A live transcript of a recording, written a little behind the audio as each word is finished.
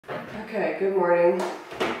Okay, good morning.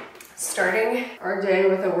 Starting our day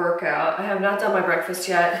with a workout. I have not done my breakfast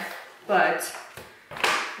yet, but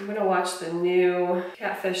I'm gonna watch the new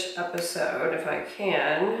Catfish episode if I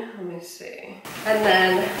can. Let me see. And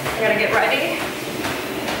then I gotta get ready.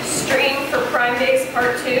 Stream for Prime Days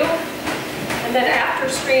Part 2. And then after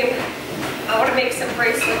stream, I wanna make some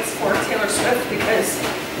bracelets for Taylor Swift because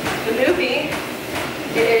the movie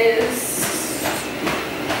is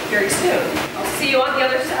very soon. I'll see you on the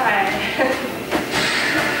other side.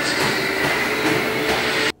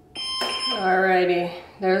 Alrighty,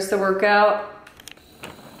 there's the workout.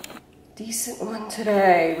 Decent one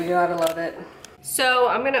today, we gotta love it. So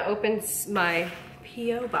I'm gonna open my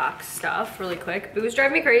P.O. box stuff really quick. Boo's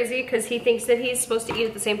driving me crazy because he thinks that he's supposed to eat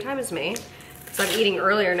at the same time as me. So I'm eating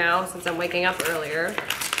earlier now since I'm waking up earlier.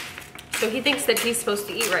 So he thinks that he's supposed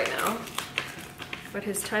to eat right now. But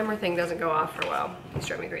his timer thing doesn't go off for a while. He's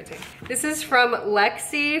driving me crazy. This is from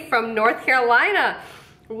Lexi from North Carolina.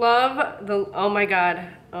 Love the, oh my God.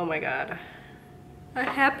 A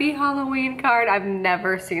happy Halloween card. I've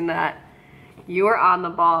never seen that. You are on the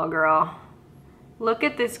ball, girl. Look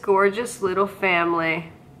at this gorgeous little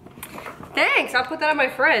family. Thanks, I'll put that on my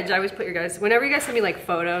fridge. I always put your guys, whenever you guys send me like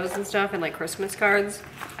photos and stuff and like Christmas cards,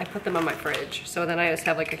 I put them on my fridge. So then I just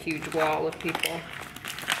have like a huge wall of people.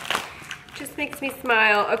 Just makes me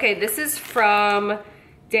smile. Okay, this is from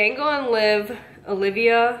Dangle and Live,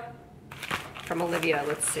 Olivia. From Olivia,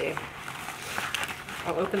 let's see.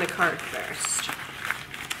 I'll open the card first.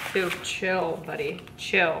 Ooh, chill, buddy,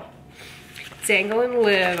 chill. Dangle and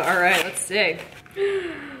Live, all right, let's see.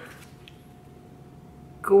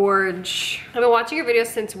 Gorge. I've been watching your videos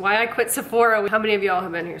since Why I Quit Sephora. How many of y'all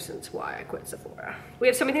have been here since Why I Quit Sephora? We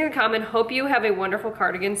have so many things in common. Hope you have a wonderful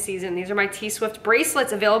cardigan season. These are my T-Swift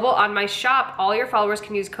bracelets available on my shop. All your followers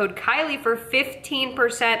can use code Kylie for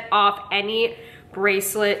 15% off any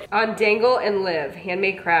bracelet on Dangle and Live.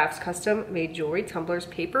 Handmade crafts, custom made jewelry, tumblers,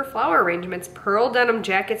 paper flower arrangements, pearl denim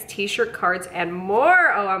jackets, t-shirt, cards, and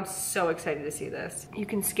more. Oh, I'm so excited to see this. You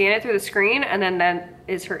can scan it through the screen and then that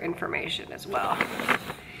is her information as well.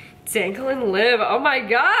 Dangle and Live, oh my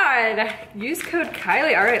God. Use code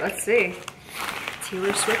Kylie, all right, let's see.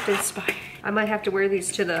 Taylor Swift inspired. I might have to wear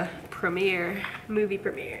these to the premiere, movie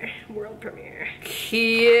premiere, world premiere.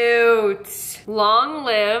 Cute. Long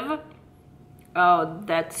Live. Oh,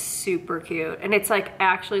 that's super cute. And it's like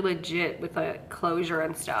actually legit with a closure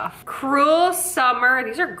and stuff. Cruel Summer,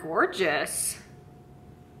 these are gorgeous.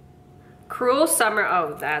 Cruel Summer,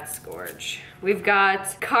 oh, that's gorge. We've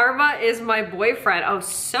got Karma is My Boyfriend. Oh,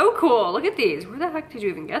 so cool, look at these. Where the heck did you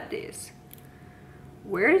even get these?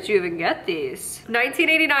 Where did you even get these?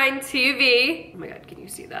 1989 TV. Oh my God, can you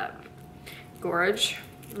see that? Gorge,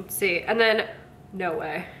 let's see. And then, no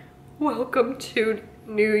way. Welcome to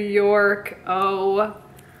New York. Oh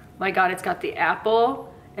my God, it's got the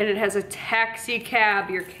apple and it has a taxi cab.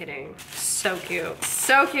 You're kidding. So cute.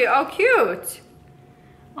 So cute. Oh, cute.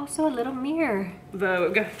 Also a little mirror.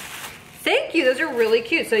 Vogue. Thank you. Those are really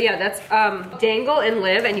cute. So yeah, that's Dangle and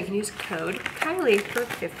Live, and you can use code Kylie for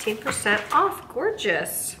 15% off.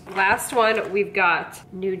 Gorgeous. Last one, we've got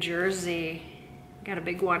New Jersey. Got a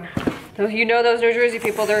big one. So you know those New Jersey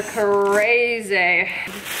people, they're crazy.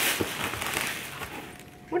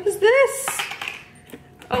 What is this?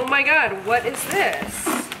 Oh my God, what is this?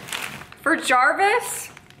 For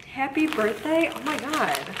Jarvis? Happy birthday? Oh my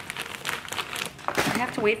God. I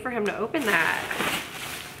have to wait for him to open that.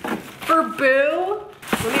 For Boo?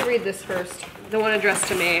 Let me read this first. The one addressed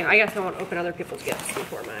to me. I guess I won't open other people's gifts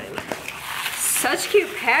before mine. Such cute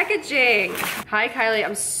packaging. Hi Kylie,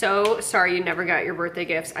 I'm so sorry you never got your birthday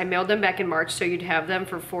gifts. I mailed them back in March so you'd have them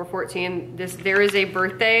for 4/14. There is a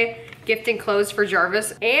birthday gift enclosed for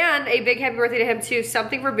Jarvis and a big happy birthday to him too.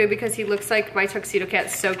 Something for Boo because he looks like my tuxedo cat.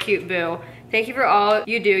 So cute, Boo. Thank you for all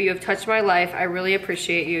you do. You have touched my life. I really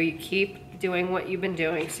appreciate you. You keep doing what you've been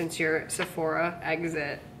doing since your Sephora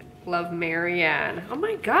exit. Love, Marianne. Oh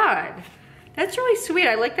my God. That's really sweet.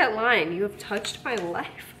 I like that line. You have touched my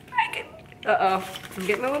life. Uh-oh, I'm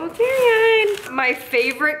getting a little teary-eyed. My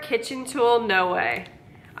favorite kitchen tool, no way.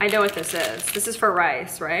 I know what this is. This is for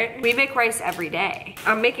rice, right? We make rice every day.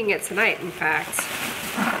 I'm making it tonight, in fact.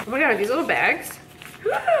 Oh my God, these little bags.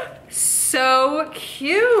 So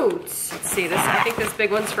cute. Let's see, this. I think this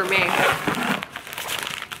big one's for me.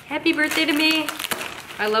 Happy birthday to me.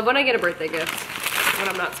 I love when I get a birthday gift when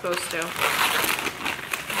I'm not supposed to.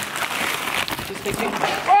 Just makes me,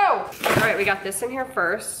 whoa! All right, we got this in here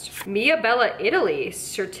first. Mia Bella Italy,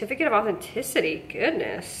 certificate of authenticity.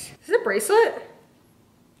 Goodness. Is this a bracelet?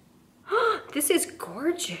 This is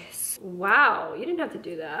gorgeous. Wow, you didn't have to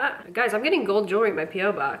do that. Guys, I'm getting gold jewelry in my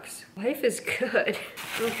P.O. box. Life is good.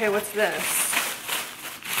 Okay, what's this?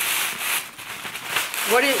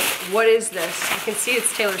 What is this? I can see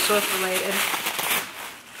it's Taylor Swift related.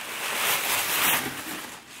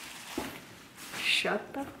 Shut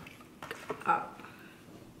the fuck up.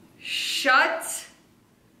 Shut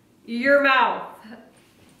your mouth.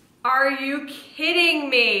 Are you kidding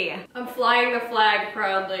me? I'm flying the flag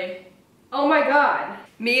proudly. Oh my God.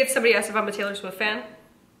 Me, if somebody asks if I'm a Taylor Swift fan,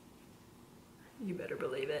 you better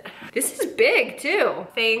believe it. This is big too.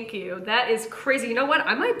 Thank you. That is crazy. You know what?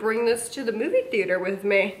 I might bring this to the movie theater with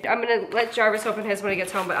me. I'm gonna let Jarvis open his when he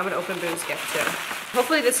gets home, but I'm gonna open Boo's gift too.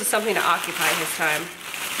 Hopefully this is something to occupy his time.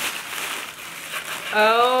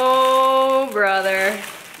 Oh, brother.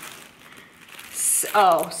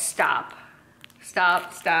 Oh, stop.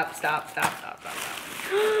 Stop.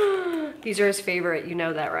 These are his favorite. You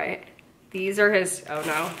know that, right? These are his, oh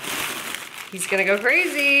no. He's gonna go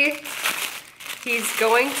crazy. He's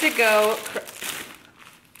going to go,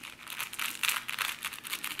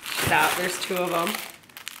 stop, there's two of them.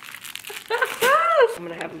 I'm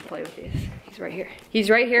gonna have him play with these. He's right here. He's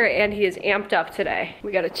right here and he is amped up today.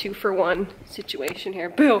 We got a 2-for-1 situation here.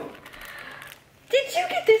 Boo. Did you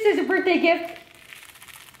get this as a birthday gift?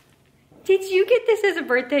 Did you get this as a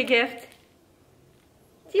birthday gift?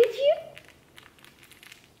 Did you?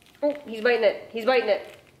 Oh, he's biting it. He's biting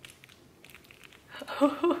it.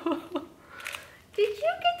 Did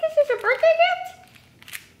you get this as a birthday gift?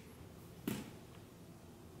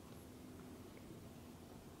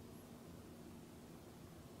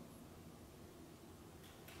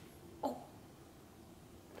 Oh.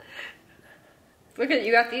 Look at,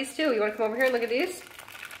 you got these too. You wanna come over here and look at these?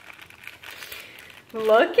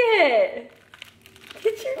 Look it.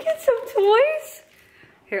 Did you get some toys?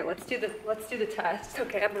 Here, let's do the test.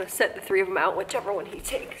 Okay, I'm gonna set the 3 of them out, whichever one he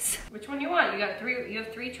takes. Which one you want? You have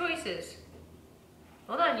 3 choices.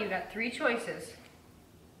 Hold on, you got 3 choices.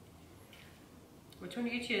 Which one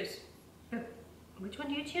do you choose? Which one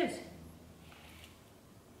do you choose?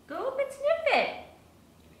 Go up and sniff it.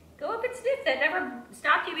 Go up and sniff that. Never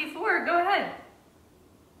stopped you before. Go ahead.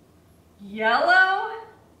 Yellow?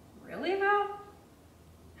 Really though?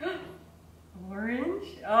 Orange?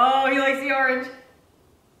 Oh, he likes the orange.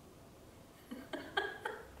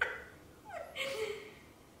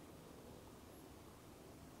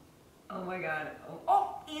 Oh my God.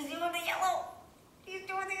 Oh, he's doing the yellow. He's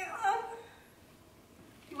doing the yellow.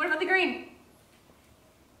 What about the green?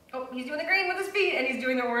 Oh, he's doing the green with his feet and he's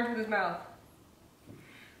doing the orange with his mouth.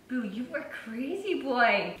 Boo, you are crazy,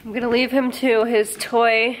 boy. I'm gonna leave him to his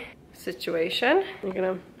toy situation. I'm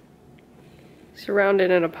gonna surround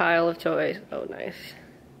it in a pile of toys. Oh, nice.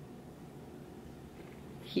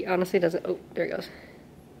 He honestly doesn't, oh, there he goes.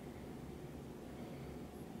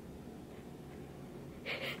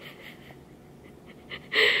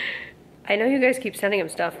 I know you guys keep sending him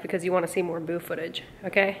stuff because you want to see more Boo footage,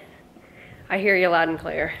 okay? I hear you loud and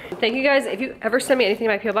clear. Thank you guys. If you ever send me anything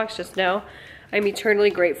in my P.O. box, just know I'm eternally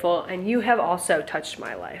grateful and you have also touched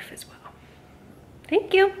my life as well.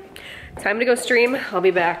 Thank you. Time to go stream. I'll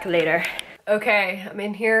be back later. Okay, I'm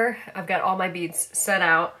in here. I've got all my beads set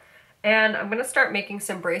out and I'm gonna start making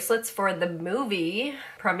some bracelets for the movie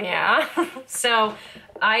premiere. So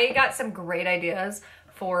I got some great ideas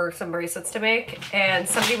for some bracelets to make and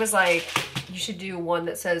somebody was like, you should do one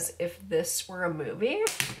that says if this were a movie,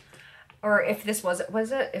 or if this was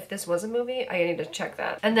if this was a movie. I need to check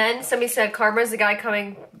that. And then somebody said Karma's the guy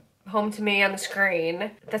coming home to me on the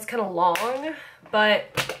screen. That's kind of long, but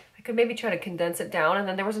I could maybe try to condense it down. And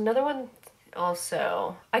then there was another one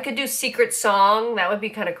also. I could do secret song. That would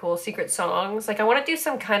be kind of cool. Secret songs. Like I want to do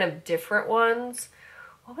some kind of different ones.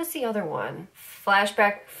 What was the other one?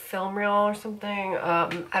 Flashback film reel or something?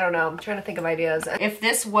 I don't know. I'm trying to think of ideas. If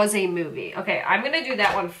this was a movie. Okay, I'm gonna do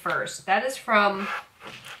that one first. That is from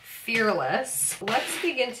Fearless. Let's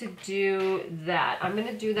begin to do that. I'm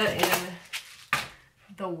gonna do that in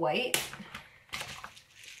the white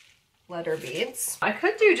letter beads. I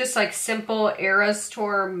could do just like simple Eras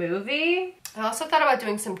Tour movie. I also thought about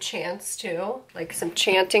doing some chants too, like some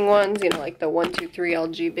chanting ones, you know, like the 1, 2, 3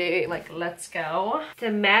 LGB, like let's go.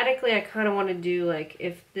 Thematically, I kind of want to do like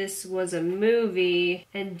if this was a movie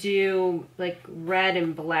and do like red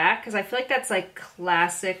and black, because I feel like that's like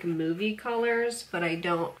classic movie colors, but I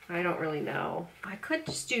don't really know. I could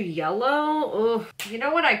just do yellow. Ugh. You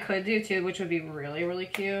know what I could do too, which would be really, really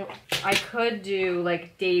cute? I could do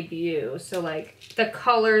like debut, so like the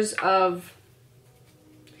colors of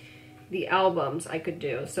the albums I could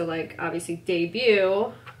do. So like obviously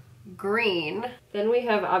debut, green. Then we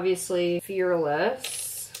have obviously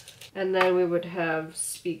Fearless. And then we would have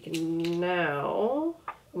Speak Now.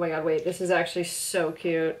 Oh my god, wait, this is actually so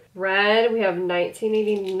cute. Red, we have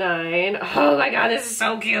 1989. Oh my god, this is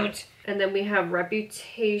so cute. And then we have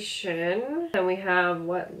Reputation. Then we have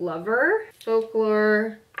what? Lover,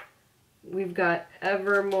 Folklore. We've got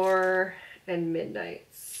Evermore and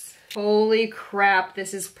Midnights. Holy crap,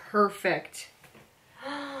 this is perfect.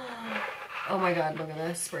 Oh my god, look at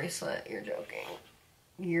this bracelet. You're joking.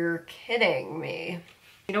 You're kidding me.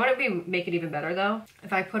 You know what would make it even better though?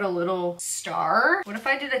 If I put a little star. What if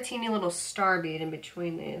I did a teeny little star bead in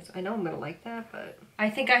between these? I know I'm gonna like that, but I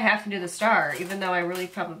think I have to do the star, even though I really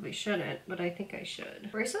probably shouldn't, but I think I should.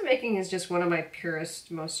 Bracelet making is just one of my purest,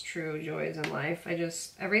 most true joys in life.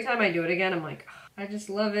 Every time I do it again, I'm like, oh, I just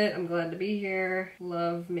love it. I'm glad to be here.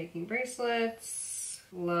 Love making bracelets.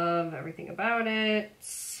 Love everything about it.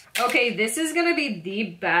 Okay, this is gonna be the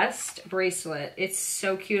best bracelet. It's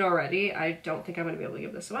so cute already. I don't think I'm gonna be able to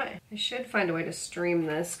give this away. I should find a way to stream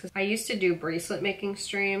this because I used to do bracelet making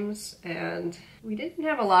streams and we didn't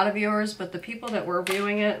have a lot of viewers, but the people that were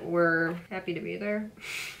viewing it were happy to be there.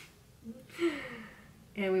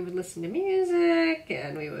 And we would listen to music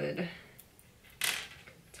and we would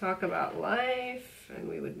talk about life and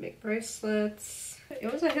we would make bracelets.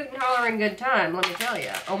 It was a hoot and hollering good time, let me tell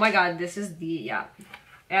you. Oh my god, this is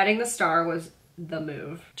adding the star was the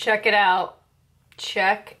move. Check it out.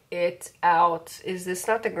 Check it out. Is this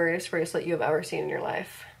not the greatest bracelet you have ever seen in your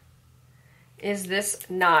life? Is this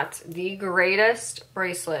not the greatest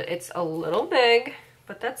bracelet? It's a little big,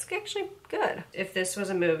 but that's actually good. If this was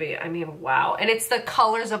a movie, I mean, wow. And it's the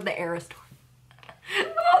colors of the Eras Tour.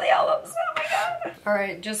 All the albums, oh my god. All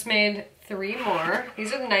right, just made 3 more.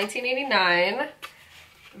 These are the 1989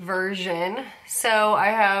 version. So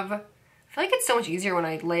I feel like it's so much easier when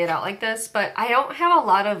I lay it out like this, but I don't have a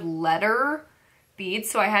lot of letter beads,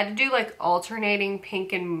 so I had to do like alternating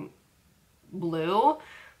pink and blue,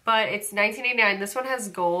 but it's 1989. This one has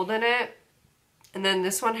gold in it, and then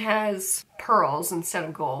this one has pearls instead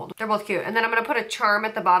of gold. They're both cute. And then I'm gonna put a charm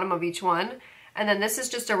at the bottom of each one, and then this is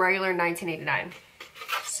just a regular 1989.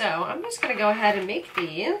 So I'm just gonna go ahead and make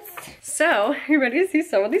these. So, you ready to see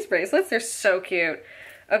some of these bracelets? They're so cute.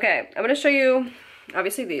 Okay, I'm gonna show you,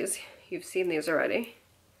 obviously these. You've seen these already.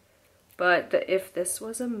 But if this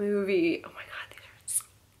was a movie, oh my god, these are so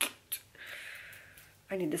cute.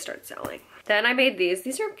 I need to start selling. Then I made these.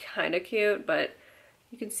 These are kind of cute, but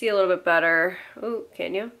you can see a little bit better. Oh,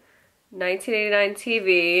 can you? 1989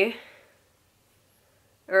 TV.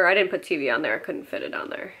 Or I didn't put TV on there. I couldn't fit it on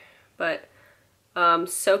there. But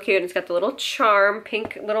so cute. It's got the little charm,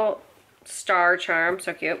 pink little star charm.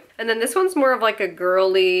 So cute. And then this one's more of like a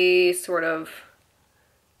girly sort of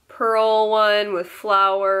pearl one with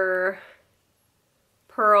flower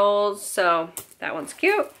pearls, so that one's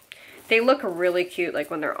cute. They look really cute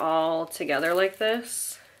like when they're all together like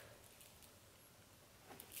this.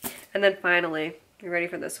 And then finally, you ready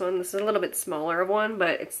for this one? This is a little bit smaller one,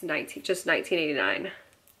 but it's just 1989.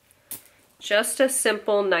 Just a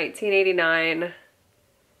simple 1989.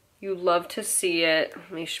 You love to see it.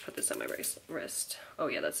 Let me put this on my wrist. Oh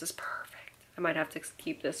yeah, this is perfect. I might have to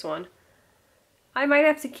keep this one.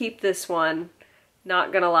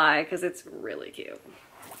 Not gonna lie, because it's really cute.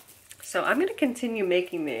 So I'm gonna continue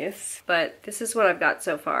making these, but this is what I've got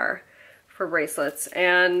so far for bracelets.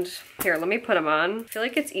 And here, let me put them on. I feel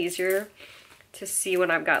like it's easier to see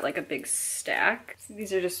when I've got like a big stack.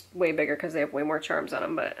 These are just way bigger because they have way more charms on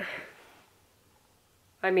them, but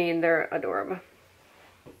I mean, they're adorable.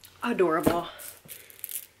 Adorable.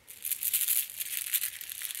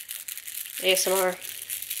 ASMR.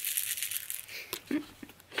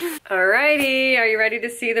 Alrighty, are you ready to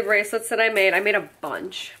see the bracelets that I made? I made a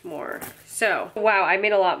bunch more. So, wow, I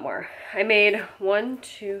made a lot more. I made 1,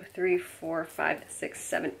 2, 3, 4, 5, 6,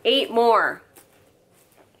 7, 8 more.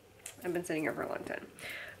 I've been sitting here for a long time.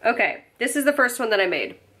 Okay, this is the first one that I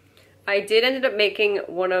made. I did end up making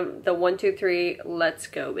one of the 1, 2, 3 Let's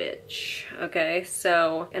Go Bitch. Okay,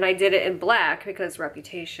 so, and I did it in black because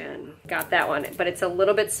Reputation. Got that one, but it's a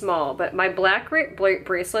little bit small. But my black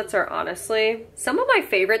bracelets are honestly some of my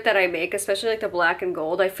favorite that I make, especially like the black and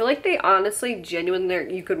gold. I feel like they honestly,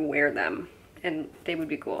 genuinely, you could wear them and they would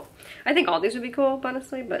be cool. I think all these would be cool,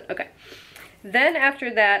 honestly, but okay. Then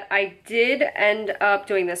after that, I did end up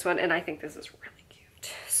doing this one, and I think this is really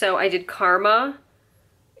cute. So I did Karma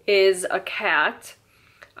is a cat.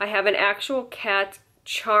 I have an actual cat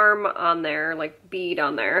charm on there, like bead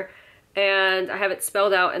on there, and I have it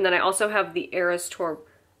spelled out, and then I also have the Eras Tour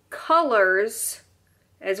colors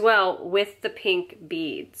as well with the pink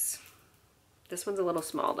beads. This one's a little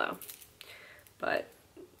small though, but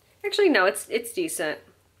actually no, it's decent.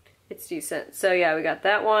 it's decent. So yeah, we got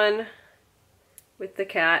that one with the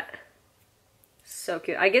cat. So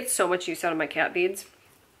cute. I get so much use out of my cat beads.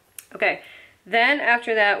 Okay, then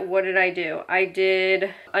after that, what did I do? I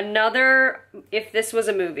did another If This Was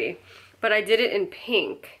a Movie, but I did it in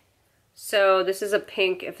pink. So this is a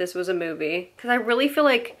pink If This Was a Movie, because I really feel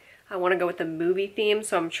like I want to go with the movie theme,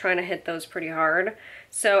 so I'm trying to hit those pretty hard.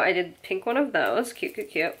 So I did pink one of those, cute,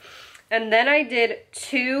 cute, cute. And then I did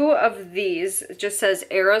two of these. It just says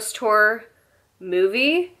Eras Tour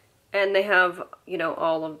Movie, and they have, you know,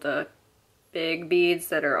 all of the big beads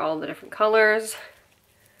that are all the different colors.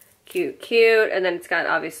 Cute, cute. And then it's got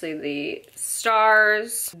obviously the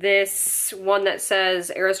stars. This one that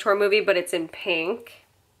says Eras Tour Movie, but it's in pink.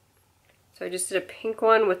 So I just did a pink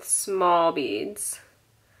one with small beads.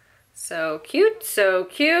 So cute, so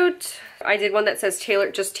cute. I did one that says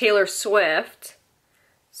Taylor Swift.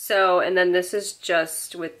 So, and then this is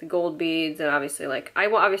just with gold beads, and obviously like, I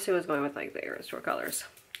obviously was going with like the Eras Tour colors.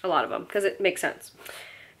 A lot of them, because it makes sense.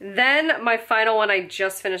 Then my final one, I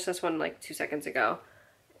just finished this one like 2 seconds ago,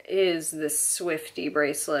 is this Swiftie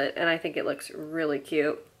bracelet, and I think it looks really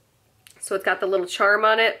cute. So it's got the little charm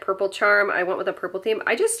on it, purple charm. I went with a purple theme.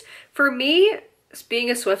 For me, being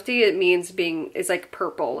a Swiftie, it means is like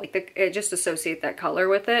purple. Like it just associate that color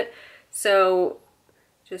with it. So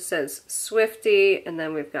just says Swiftie, and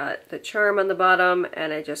then we've got the charm on the bottom,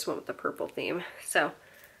 and I just went with the purple theme. So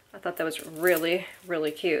I thought that was really,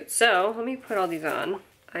 really cute. So let me put all these on.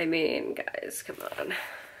 I mean, guys, come on.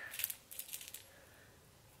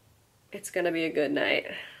 It's gonna be a good night.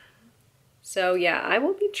 So yeah, I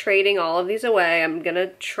will be trading all of these away. I'm gonna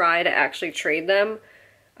try to actually trade them.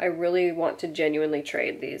 I really want to genuinely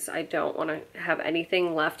trade these. I don't want to have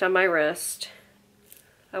anything left on my wrist.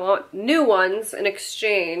 I want new ones in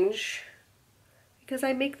exchange because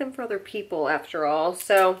I make them for other people after all.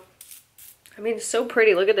 So, I mean, it's so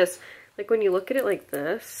pretty. Look at this. Like when you look at it like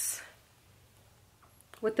this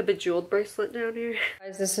with the bejeweled bracelet down here.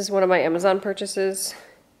 Guys, this is one of my Amazon purchases.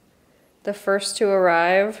 The first to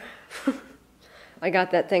arrive. I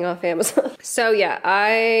got that thing off Amazon. So yeah,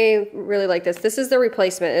 I really like this. This is the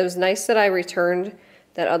replacement. It was nice that I returned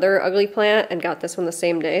that other ugly plant and got this one the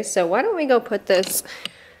same day. So why don't we go put this,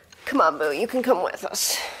 come on Boo, you can come with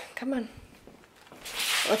us. Come on.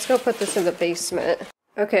 Let's go put this in the basement.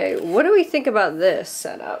 Okay, what do we think about this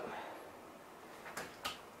setup?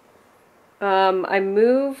 I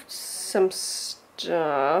moved some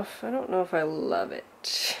stuff. I don't know if I love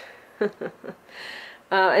it.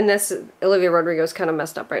 And this, Olivia Rodrigo's kind of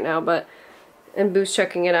messed up right now, and Boo's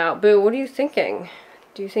checking it out. Boo, what are you thinking?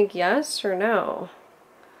 Do you think yes or no?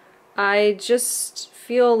 I just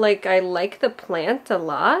feel like I like the plant a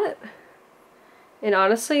lot. And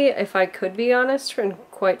honestly, if I could be honest and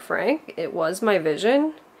quite frank, it was my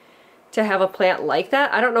vision to have a plant like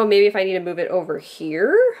that. I don't know, maybe if I need to move it over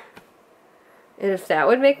here, and if that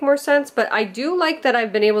would make more sense. But I do like that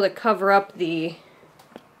I've been able to cover up the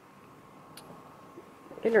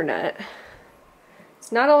internet.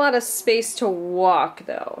 It's not a lot of space to walk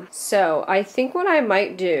though. So I think what I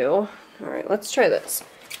might do, all right, let's try this.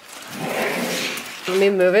 Let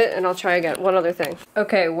me move it and I'll try again. One other thing.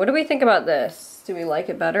 Okay, what do we think about this? Do we like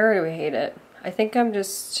it better or do we hate it? I think I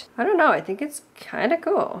don't know, I think it's kind of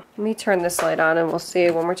cool. Let me turn this light on and we'll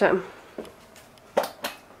see one more time.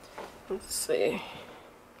 Let's see.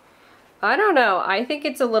 I don't know, I think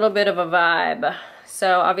it's a little bit of a vibe.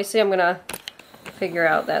 So obviously I'm gonna figure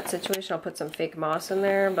out that situation. I'll put some fake moss in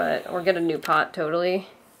there, or get a new pot totally.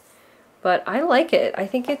 But I like it. I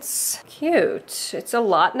think it's cute. It's a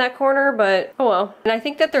lot in that corner, but oh well. And I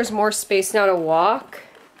think that there's more space now to walk.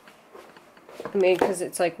 I mean, because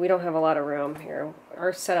it's like we don't have a lot of room here.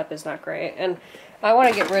 Our setup is not great. And I want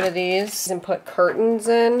to get rid of these and put curtains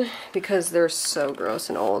in because they're so gross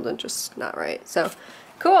and old and just not right. So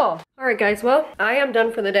cool. Alright guys, well, I am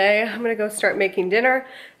done for the day. I'm gonna go start making dinner.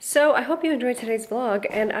 So I hope you enjoyed today's vlog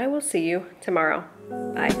and I will see you tomorrow.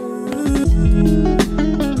 Bye.